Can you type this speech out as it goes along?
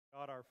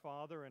our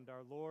Father and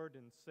our Lord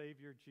and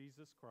Savior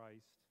Jesus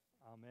Christ.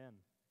 Amen.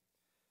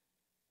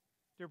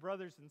 Dear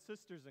brothers and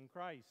sisters in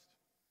Christ,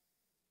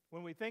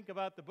 when we think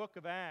about the book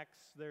of Acts,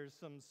 there's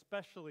some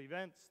special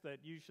events that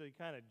usually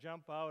kind of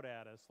jump out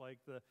at us, like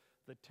the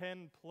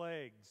 10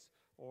 plagues,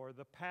 or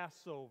the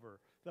Passover,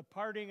 the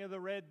parting of the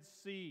Red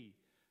Sea,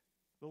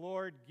 the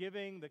Lord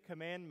giving the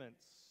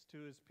commandments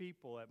to his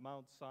people at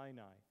Mount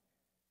Sinai,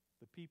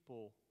 the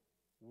people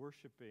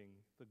worshiping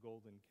the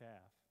golden calf.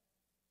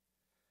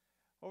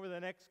 Over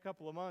the next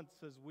couple of months,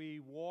 as we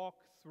walk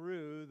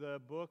through the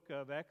book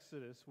of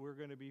Exodus, we're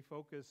going to be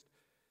focused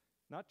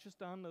not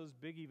just on those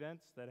big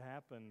events that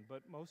happen,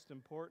 but most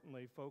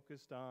importantly,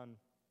 focused on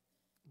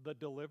the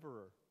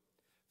deliverer,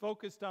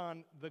 focused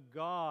on the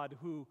God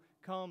who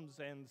comes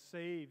and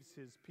saves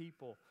his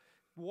people,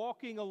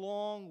 walking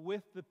along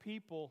with the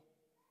people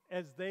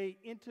as they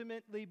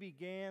intimately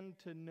began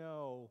to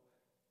know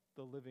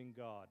the living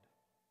God,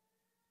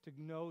 to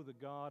know the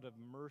God of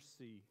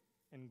mercy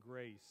and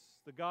grace,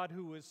 the God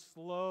who was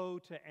slow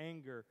to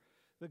anger,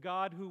 the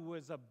God who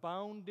was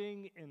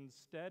abounding in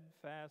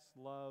steadfast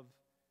love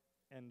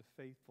and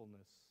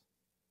faithfulness,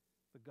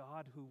 the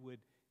God who would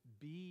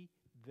be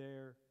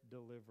their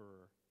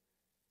deliverer,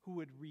 who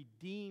would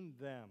redeem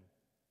them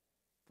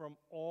from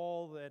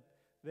all that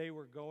they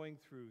were going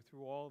through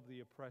all of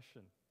the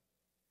oppression.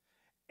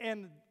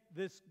 And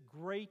this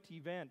great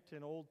event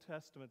in Old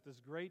Testament, this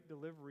great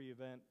delivery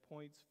event,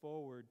 points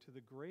forward to the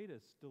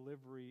greatest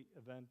delivery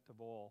event of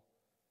all,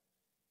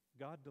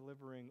 God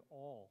delivering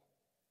all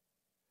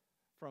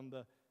from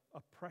the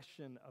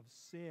oppression of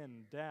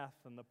sin, death,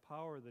 and the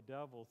power of the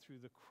devil through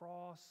the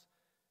cross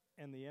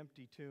and the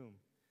empty tomb,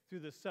 through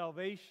the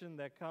salvation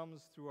that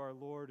comes through our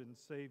Lord and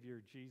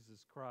Savior,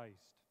 Jesus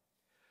Christ.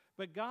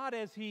 But God,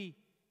 as he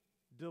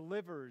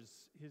delivers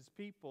his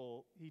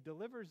people, he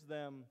delivers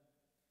them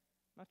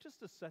not just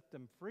to set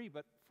them free,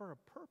 but for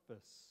a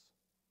purpose.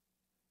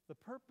 The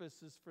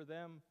purpose is for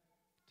them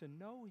to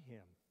know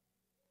him,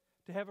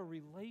 to have a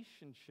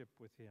relationship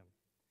with him,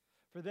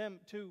 for them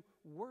to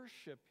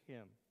worship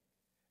him,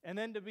 and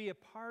then to be a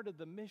part of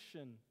the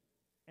mission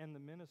and the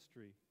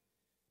ministry,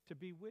 to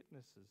be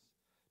witnesses.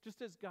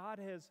 Just as God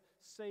has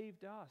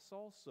saved us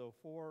also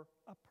for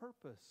a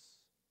purpose,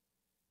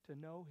 to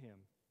know him,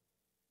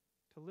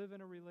 to live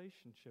in a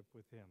relationship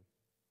with him,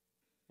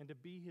 and to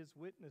be his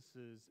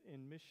witnesses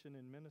in mission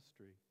and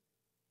ministry.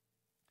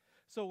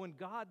 So when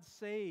God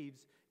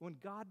saves, when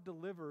God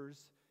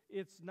delivers,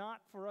 it's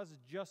not for us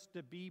just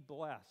to be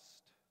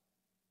blessed,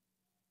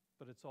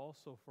 but it's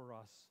also for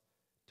us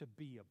to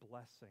be a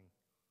blessing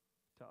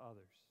to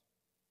others.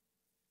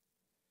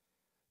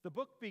 The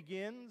book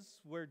begins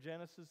where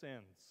Genesis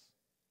ends,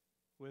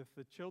 with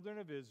the children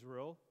of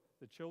Israel,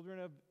 the children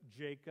of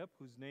Jacob,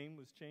 whose name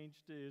was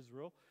changed to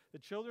Israel, the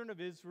children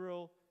of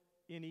Israel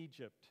in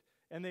Egypt.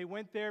 And they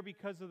went there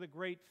because of the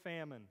great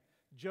famine.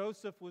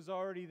 Joseph was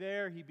already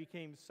there. He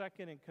became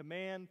second in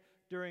command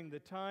during the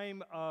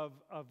time of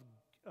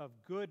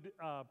good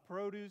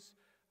produce.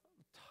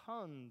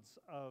 Tons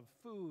of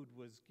food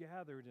was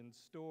gathered and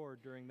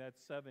stored during that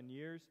 7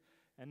 years.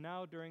 And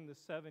now during the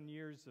 7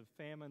 years of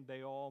famine,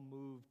 they all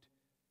moved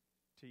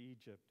to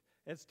Egypt.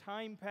 As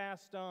time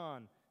passed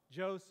on,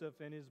 Joseph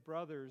and his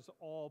brothers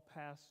all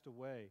passed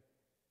away.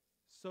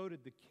 So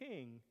did the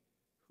king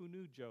who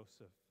knew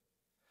Joseph.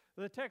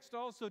 The text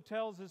also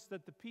tells us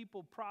that the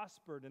people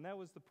prospered, and that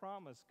was the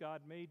promise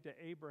God made to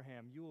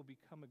Abraham. You will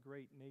become a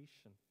great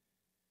nation.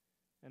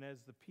 And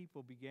as the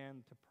people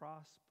began to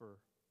prosper,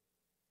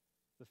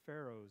 the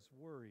pharaohs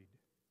worried.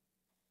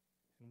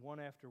 And one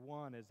after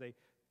one, as they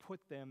put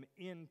them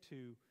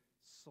into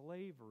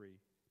slavery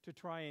to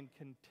try and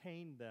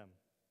contain them,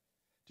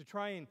 to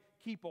try and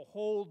keep a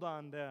hold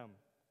on them,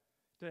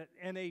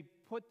 and they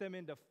put them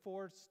into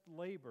forced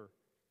labor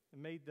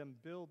and made them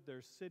build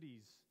their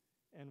cities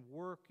and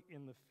work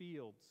in the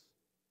fields.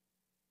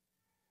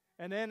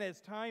 And then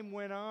as time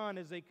went on,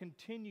 as they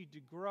continued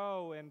to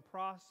grow and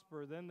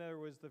prosper, then there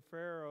was the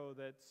Pharaoh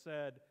that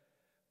said,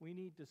 we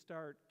need to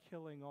start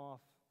killing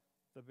off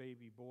the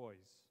baby boys,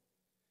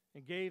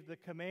 and gave the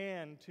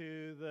command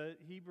to the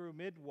Hebrew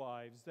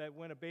midwives that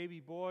when a baby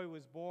boy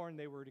was born,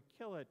 they were to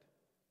kill it.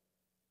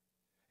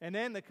 And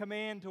then the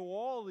command to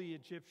all the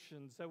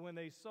Egyptians that when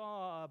they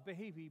saw a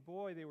baby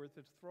boy, they were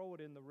to throw it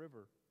in the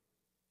river.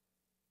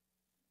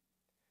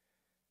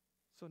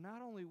 So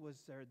not only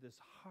was there this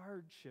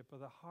hardship or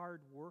the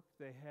hard work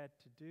they had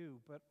to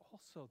do, but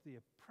also the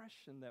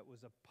oppression that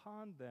was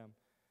upon them.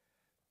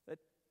 That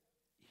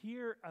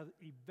here, an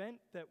event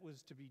that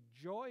was to be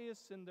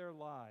joyous in their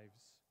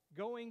lives,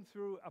 going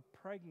through a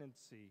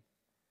pregnancy,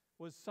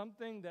 was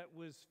something that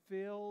was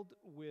filled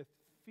with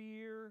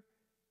fear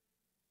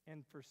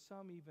and for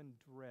some even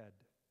dread.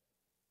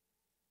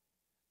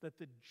 That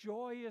the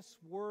joyous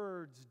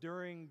words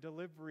during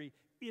delivery,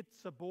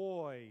 "It's a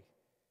boy,"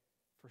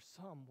 for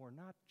some were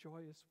not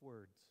joyous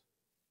words.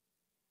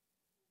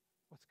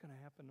 What's going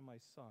to happen to my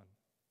son?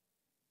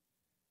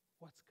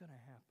 What's going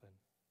to happen?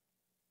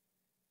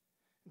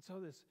 And so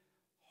this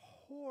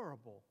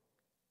horrible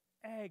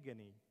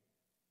agony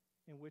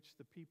in which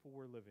the people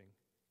were living.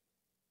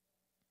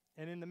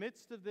 And in the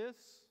midst of this,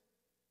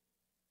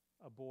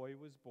 a boy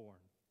was born.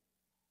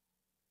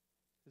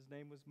 His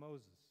name was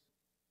Moses.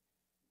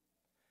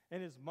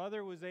 And his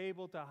mother was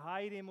able to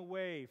hide him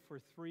away for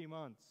 3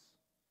 months.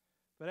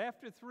 But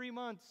after 3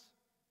 months,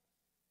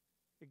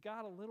 it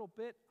got a little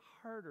bit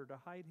harder to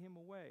hide him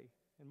away.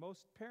 And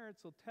most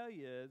parents will tell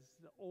you, as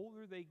the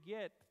older they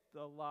get,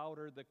 the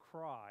louder the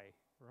cry,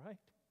 right?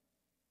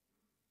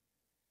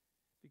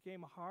 It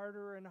became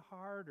harder and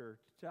harder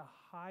to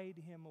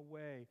hide him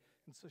away.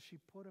 And so she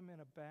put him in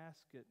a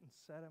basket and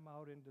set him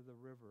out into the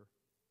river.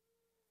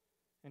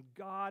 And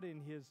God, in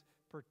his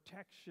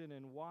protection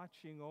and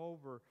watching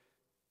over,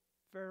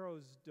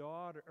 Pharaoh's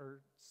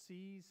daughter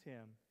sees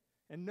him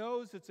and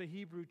knows it's a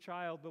Hebrew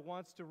child but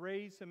wants to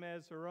raise him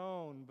as her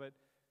own. But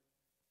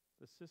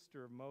the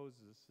sister of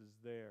Moses is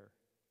there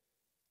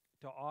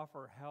to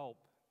offer help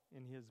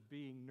in his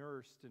being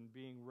nursed and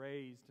being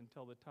raised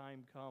until the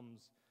time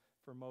comes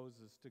for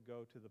Moses to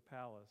go to the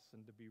palace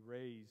and to be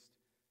raised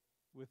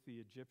with the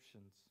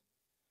Egyptians.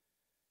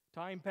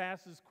 Time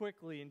passes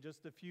quickly in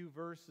just a few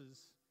verses,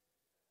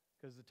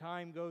 because the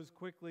time goes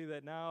quickly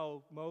that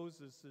now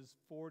Moses is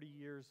 40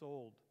 years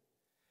old.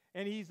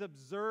 And he's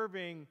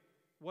observing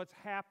what's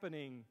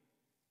happening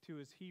to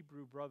his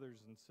Hebrew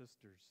brothers and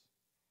sisters,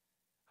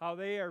 how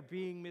they are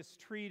being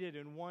mistreated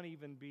and one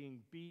even being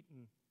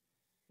beaten.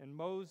 And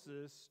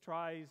Moses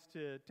tries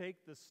to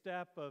take the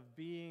step of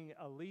being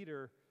a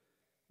leader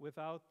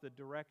without the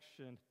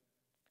direction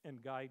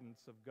and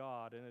guidance of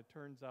God. And it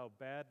turns out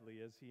badly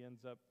as he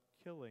ends up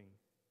killing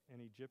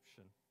an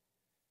Egyptian.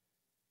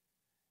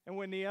 And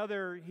when the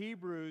other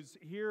Hebrews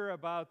hear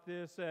about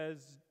this, as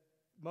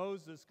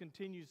Moses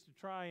continues to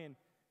try and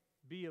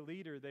be a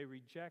leader, they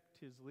reject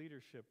his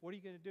leadership. What are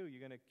you going to do?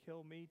 You're going to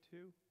kill me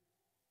too?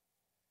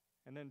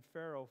 And then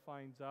Pharaoh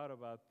finds out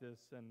about this,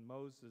 and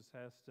Moses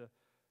has to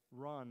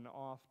run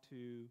off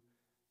to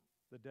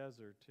the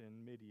desert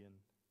in Midian.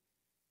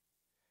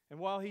 And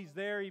while he's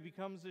there, he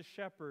becomes a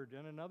shepherd,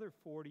 and another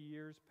 40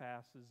 years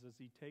passes as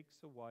he takes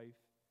a wife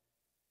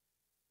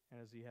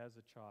and as he has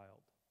a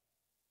child.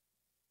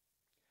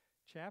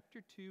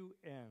 Chapter 2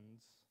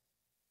 ends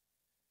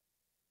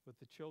with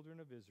the children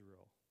of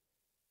Israel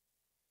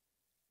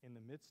in the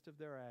midst of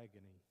their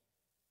agony,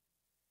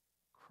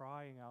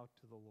 crying out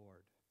to the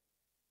Lord.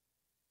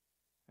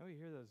 And we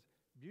hear those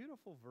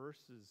beautiful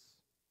verses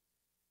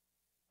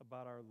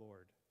about our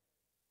Lord.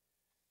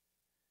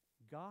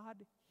 God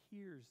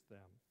hears them.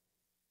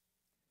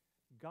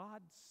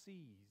 God sees.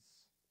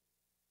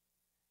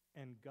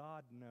 And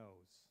God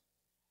knows.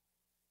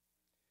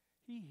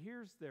 He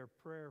hears their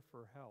prayer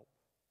for help.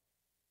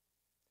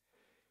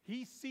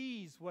 He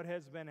sees what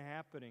has been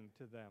happening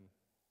to them.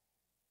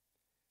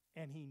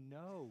 And he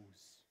knows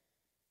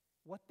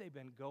what they've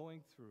been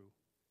going through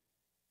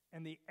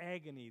and the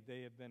agony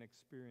they have been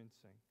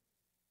experiencing.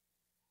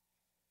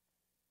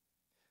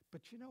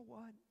 But you know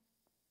what?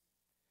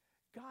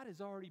 God has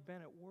already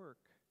been at work.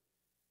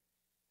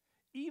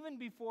 Even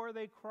before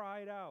they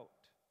cried out,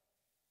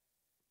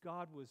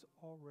 God was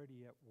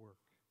already at work.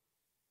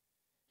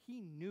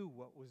 He knew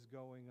what was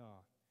going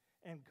on,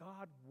 and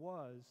God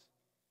was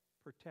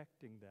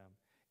protecting them.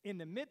 In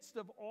the midst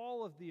of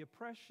all of the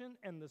oppression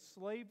and the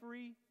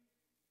slavery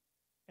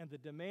and the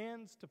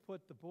demands to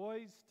put the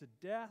boys to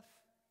death,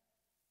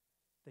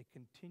 they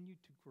continued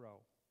to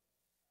grow.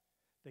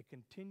 They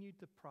continued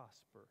to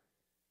prosper.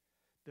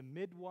 The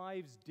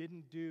midwives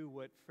didn't do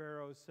what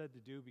Pharaoh said to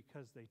do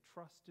because they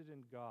trusted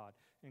in God.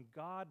 And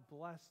God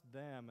blessed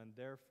them and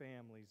their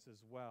families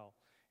as well.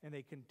 And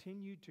they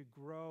continued to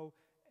grow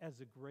as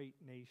a great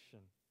nation.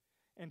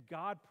 And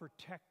God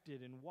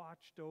protected and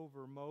watched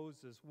over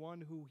Moses,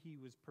 one who he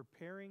was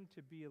preparing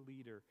to be a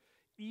leader.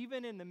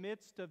 Even in the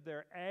midst of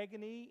their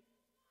agony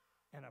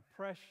and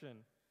oppression,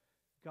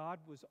 God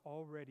was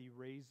already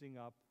raising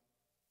up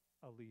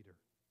a leader.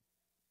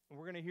 And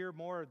we're going to hear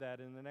more of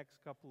that in the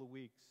next couple of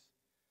weeks,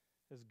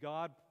 as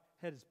God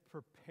has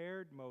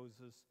prepared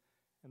Moses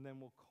and then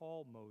will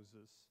call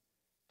Moses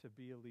to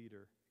be a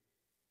leader.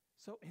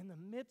 So in the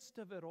midst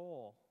of it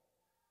all,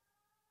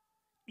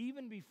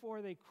 even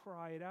before they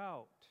cried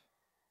out,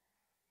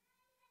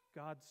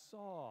 God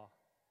saw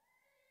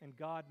and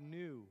God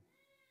knew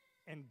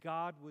and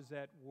God was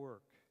at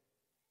work.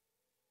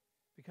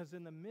 Because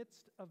in the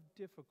midst of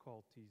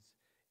difficulties,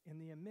 in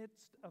the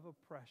midst of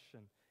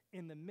oppression,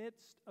 in the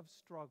midst of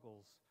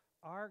struggles,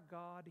 our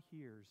God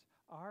hears,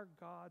 our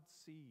God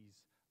sees,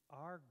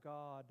 our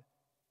God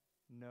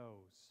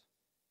knows.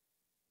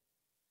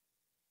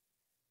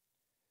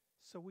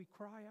 So we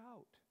cry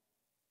out.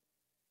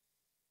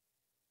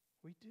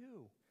 We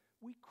do.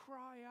 We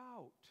cry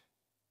out.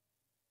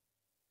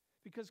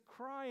 Because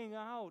crying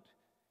out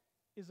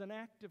is an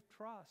act of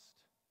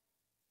trust.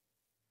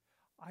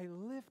 I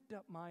lift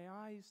up my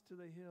eyes to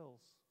the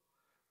hills.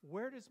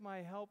 Where does my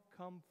help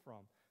come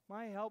from?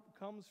 My help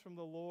comes from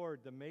the Lord,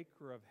 the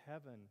maker of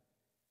heaven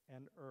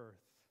and earth.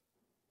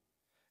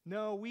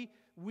 No,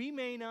 we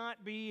may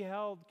not be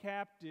held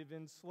captive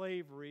in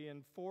slavery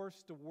and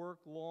forced to work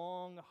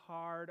long,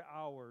 hard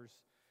hours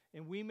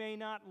And we may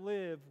not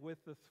live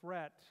with the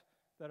threat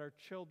that our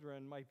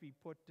children might be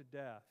put to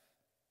death.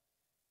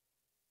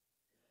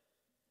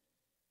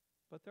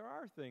 But there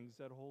are things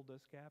that hold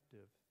us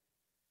captive.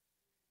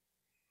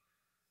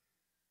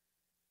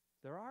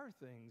 There are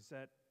things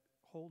that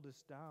hold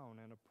us down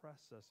and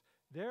oppress us.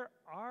 There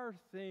are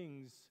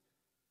things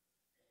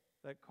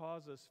that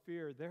cause us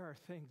fear. There are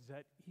things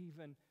that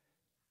even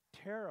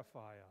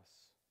terrify us.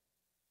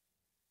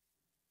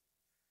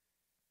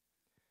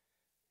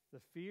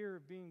 The fear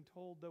of being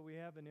told that we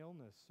have an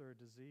illness or a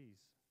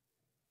disease.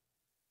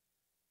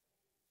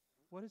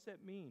 What does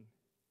that mean?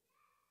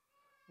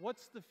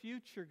 What's the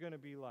future going to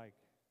be like?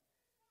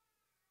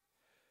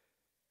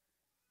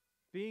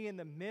 Being in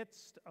the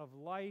midst of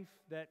life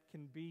that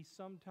can be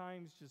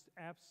sometimes just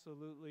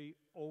absolutely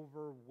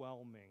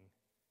overwhelming.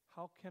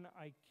 How can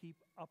I keep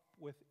up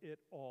with it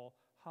all?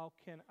 How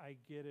can I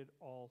get it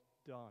all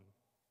done?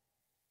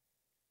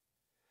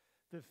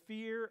 The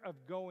fear of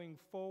going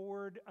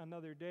forward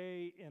another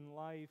day in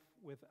life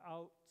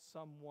without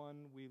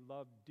someone we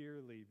love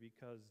dearly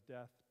because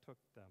death took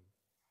them.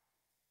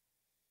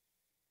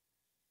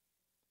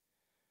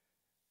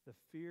 The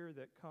fear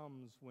that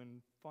comes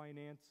when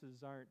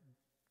finances aren't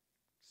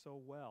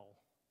so well.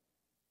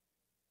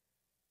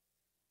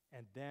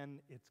 And then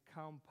it's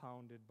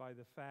compounded by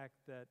the fact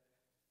that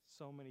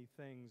so many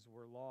things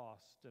were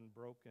lost and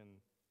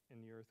broken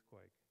in the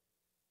earthquake.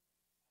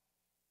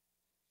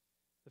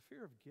 The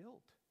fear of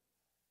guilt.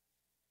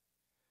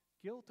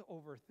 Guilt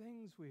over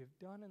things we have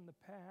done in the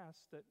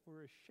past that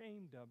we're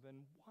ashamed of, and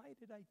why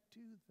did I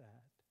do that?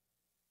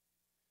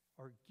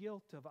 Or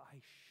guilt of I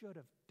should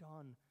have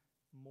done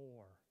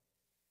more.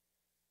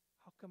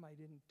 How come I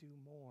didn't do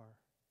more?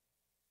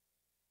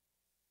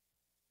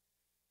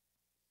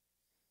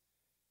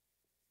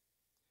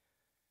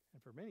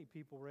 And for many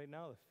people right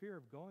now, the fear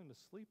of going to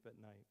sleep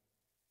at night.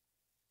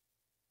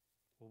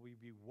 Will we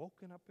be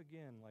woken up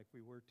again like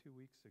we were 2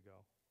 weeks ago?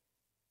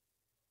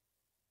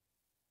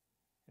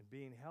 And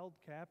being held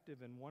captive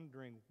and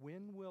wondering,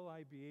 when will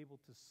I be able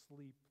to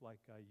sleep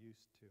like I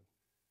used to?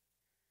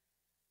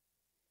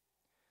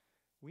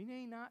 We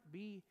may not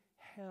be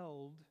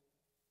held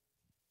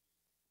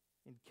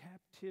in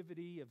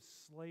captivity of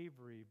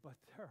slavery, but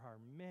there are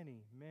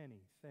many,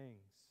 many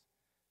things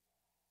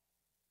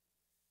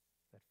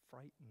that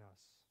frighten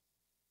us,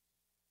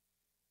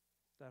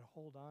 that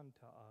hold on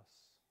to us,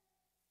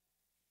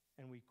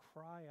 and we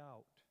cry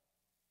out.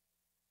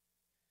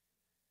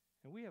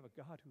 And we have a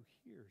God who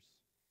hears.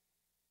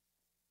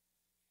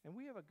 And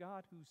we have a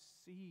God who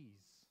sees.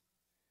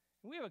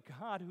 And we have a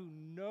God who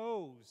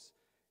knows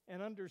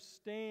and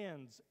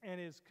understands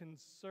and is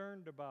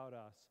concerned about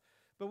us.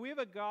 But we have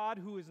a God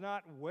who is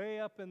not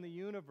way up in the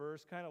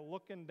universe kind of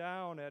looking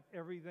down at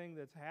everything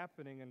that's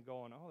happening and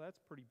going, oh,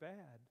 that's pretty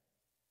bad.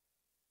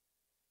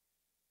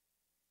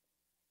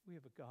 We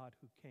have a God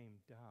who came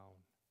down.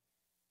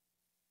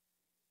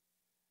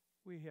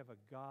 We have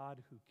a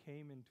God who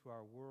came into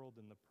our world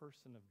in the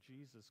person of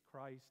Jesus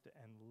Christ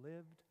and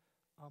lived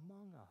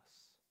among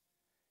us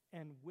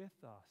and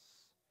with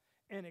us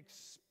and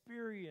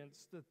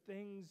experienced the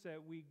things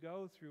that we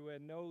go through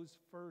and knows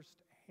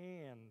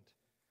firsthand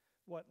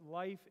what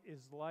life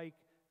is like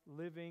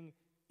living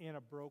in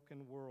a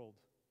broken world.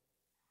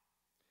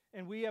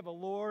 And we have a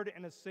Lord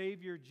and a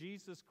Savior,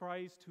 Jesus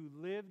Christ, who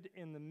lived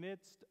in the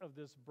midst of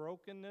this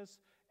brokenness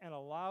and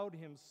allowed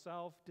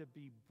himself to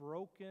be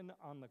broken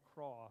on the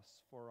cross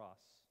for us,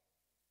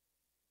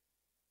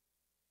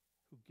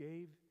 who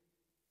gave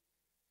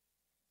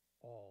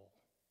all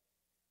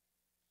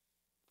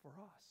for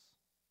us,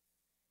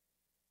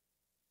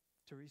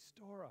 to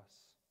restore us,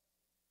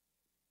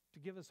 to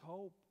give us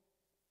hope,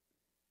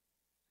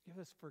 to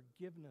give us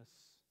forgiveness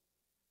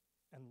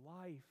and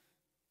life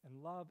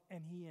and love,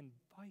 and he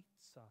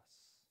invites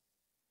us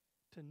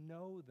to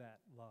know that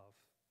love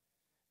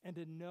and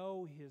to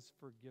know his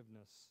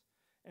forgiveness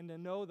and to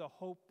know the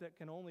hope that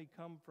can only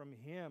come from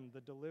him,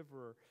 the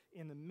deliverer,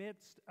 in the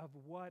midst of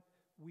what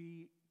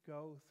we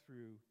go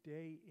through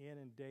day in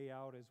and day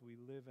out as we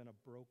live in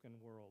a broken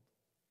world.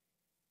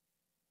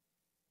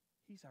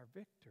 He's our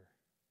victor.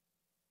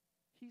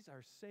 He's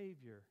our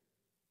Savior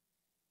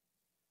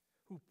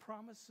who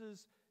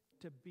promises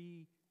to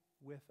be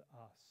with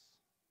us.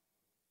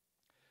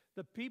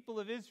 The people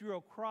of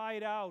Israel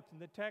cried out,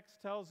 and the text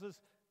tells us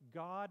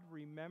God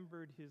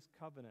remembered his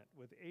covenant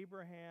with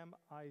Abraham,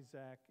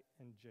 Isaac,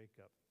 and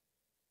Jacob.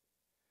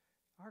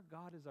 Our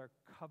God is our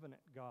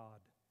covenant God.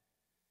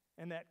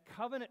 And that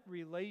covenant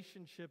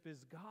relationship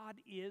is God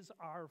is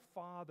our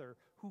Father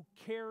who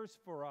cares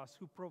for us,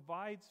 who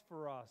provides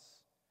for us,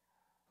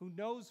 who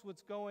knows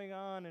what's going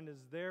on and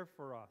is there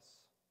for us.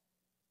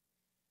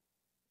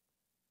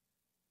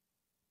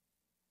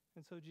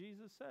 And so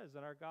Jesus says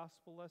in our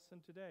gospel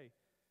lesson today,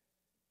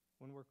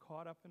 when we're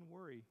caught up in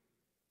worry,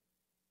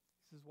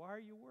 he says, why are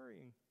you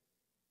worrying?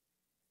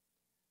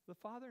 The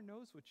Father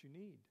knows what you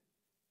need.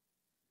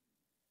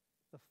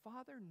 The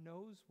Father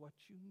knows what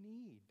you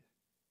need.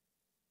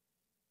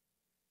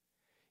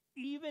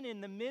 Even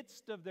in the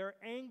midst of their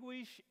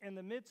anguish, in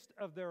the midst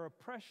of their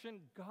oppression,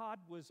 God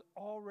was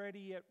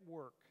already at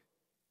work.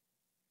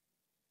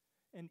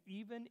 And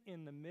even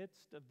in the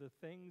midst of the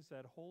things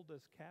that hold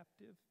us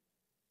captive,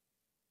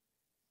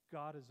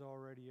 God is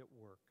already at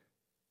work.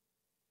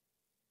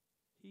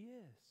 He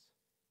is.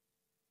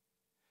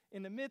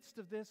 In the midst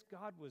of this,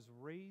 God was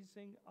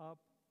raising up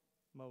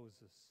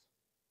Moses.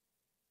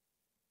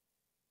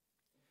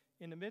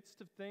 In the midst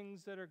of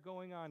things that are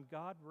going on,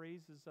 God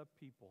raises up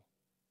people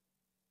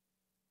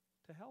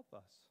to help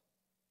us,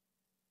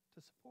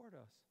 to support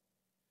us.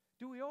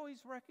 Do we always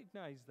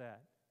recognize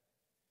that?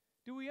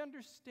 Do we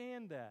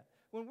understand that?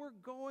 When we're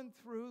going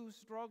through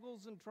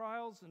struggles and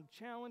trials and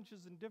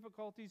challenges and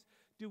difficulties,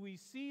 do we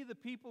see the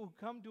people who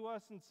come to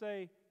us and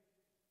say,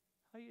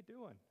 "How you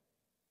doing?"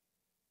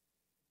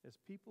 As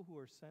people who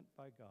are sent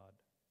by God,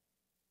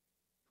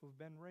 who have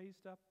been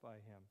raised up by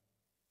Him,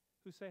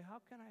 who say, "How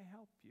can I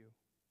help you?"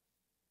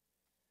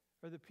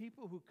 Or the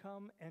people who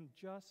come and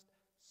just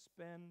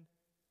spend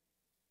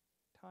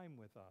time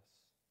with us.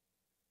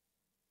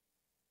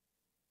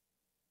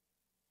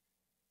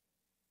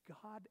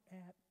 God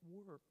at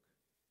work.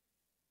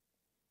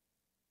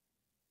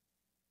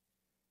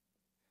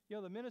 You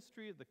know, the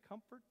ministry of the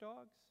comfort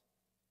dogs,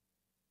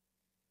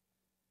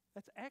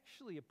 that's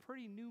actually a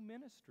pretty new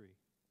ministry.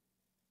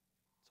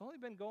 It's only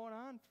been going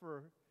on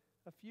for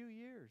a few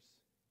years.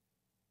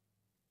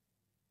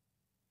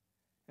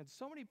 And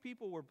so many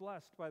people were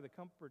blessed by the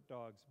comfort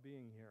dogs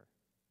being here.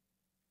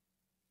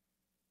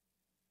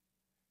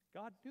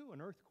 God knew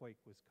an earthquake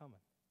was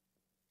coming.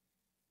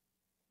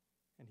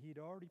 And He'd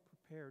already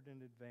prepared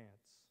in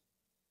advance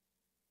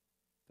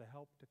the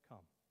help to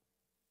come.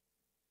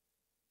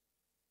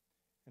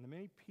 And the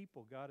many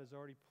people God has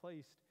already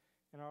placed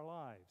in our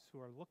lives who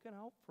are looking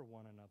out for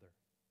one another,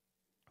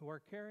 who are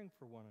caring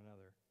for one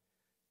another.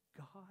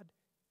 God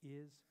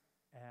is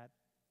at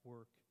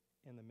work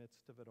in the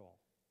midst of it all.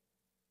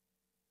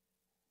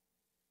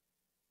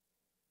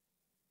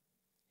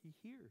 He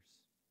hears.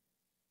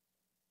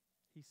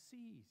 He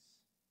sees.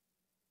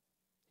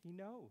 He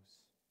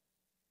knows.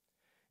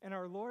 And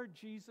our Lord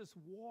Jesus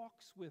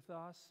walks with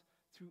us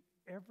through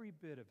every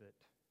bit of it.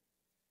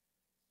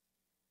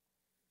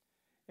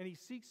 And He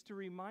seeks to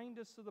remind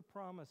us of the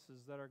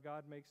promises that our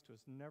God makes to us.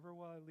 Never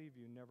will I leave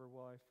you, never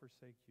will I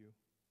forsake you.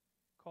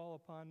 Call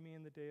upon me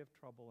in the day of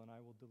trouble, and I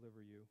will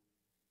deliver you.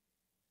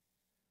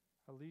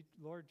 Our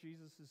Lord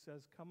Jesus who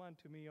says, "Come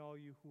unto me, all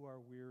you who are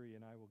weary,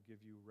 and I will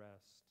give you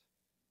rest."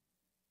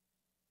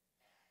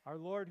 Our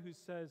Lord who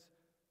says,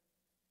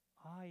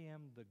 "I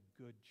am the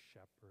good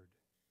shepherd.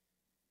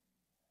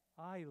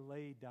 I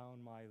lay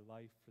down my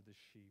life for the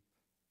sheep.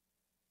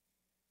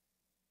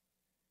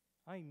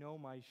 I know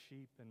my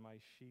sheep, and my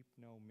sheep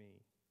know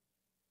me.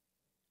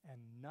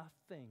 And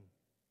nothing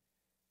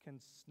can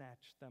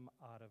snatch them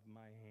out of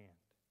my hand."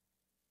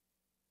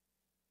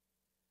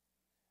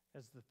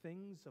 As the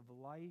things of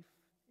life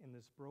in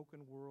this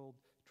broken world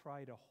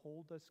try to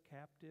hold us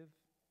captive,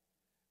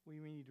 we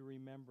need to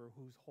remember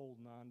who's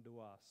holding on to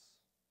us.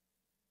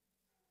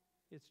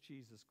 It's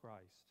Jesus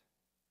Christ,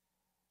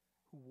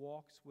 who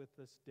walks with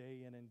us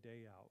day in and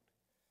day out.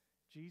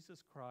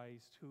 Jesus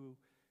Christ, who,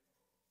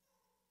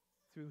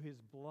 through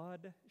His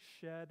blood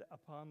shed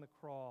upon the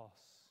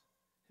cross,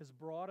 has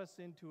brought us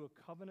into a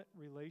covenant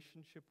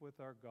relationship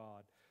with our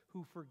God,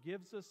 who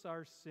forgives us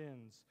our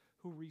sins,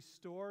 who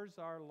restores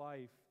our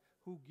life,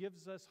 who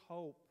gives us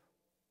hope.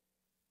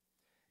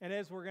 And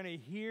as we're going to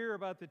hear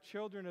about the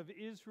children of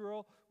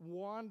Israel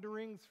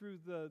wandering through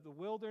the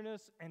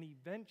wilderness and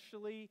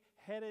eventually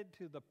headed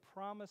to the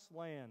promised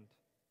land,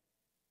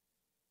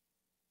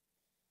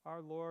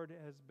 our Lord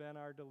has been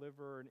our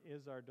deliverer and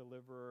is our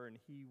deliverer, and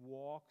He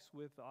walks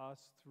with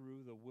us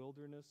through the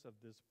wilderness of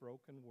this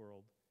broken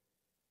world,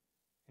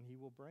 and He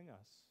will bring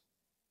us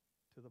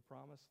to the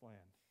promised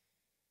land,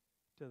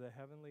 to the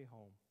heavenly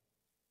home,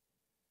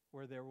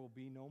 where there will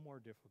be no more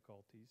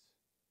difficulties,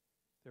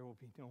 there will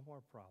be no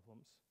more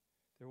problems,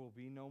 there will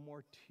be no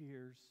more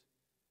tears,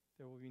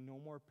 there will be no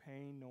more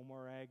pain, no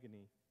more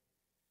agony,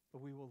 but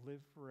we will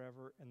live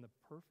forever in the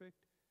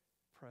perfect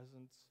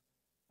presence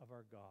of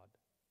our God.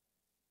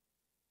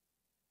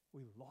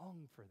 We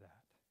long for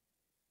that.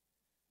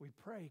 We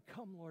pray,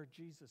 "Come, Lord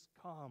Jesus,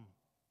 come."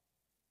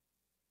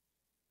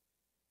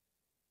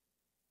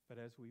 But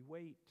as we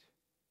wait,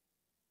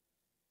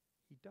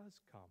 He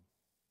does come.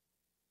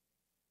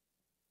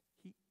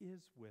 He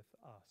is with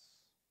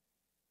us,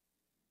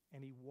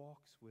 and He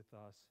walks with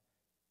us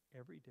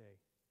every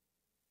day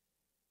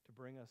to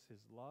bring us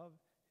His love,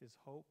 His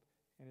hope,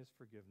 and His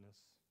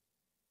forgiveness.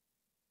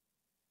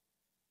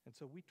 And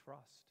so we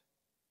trust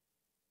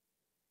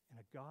in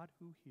a God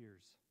who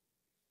hears,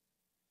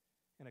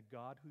 and a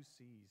God who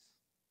sees,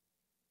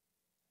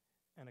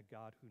 and a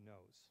God who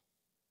knows.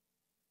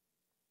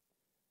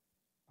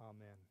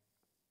 Amen.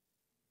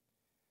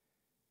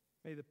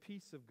 May the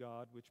peace of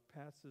God, which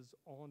passes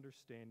all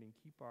understanding,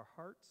 keep our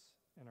hearts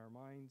and our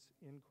minds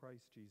in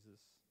Christ Jesus.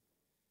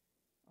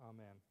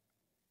 Amen.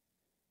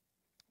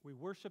 We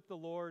worship the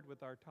Lord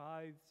with our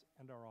tithes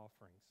and our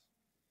offerings.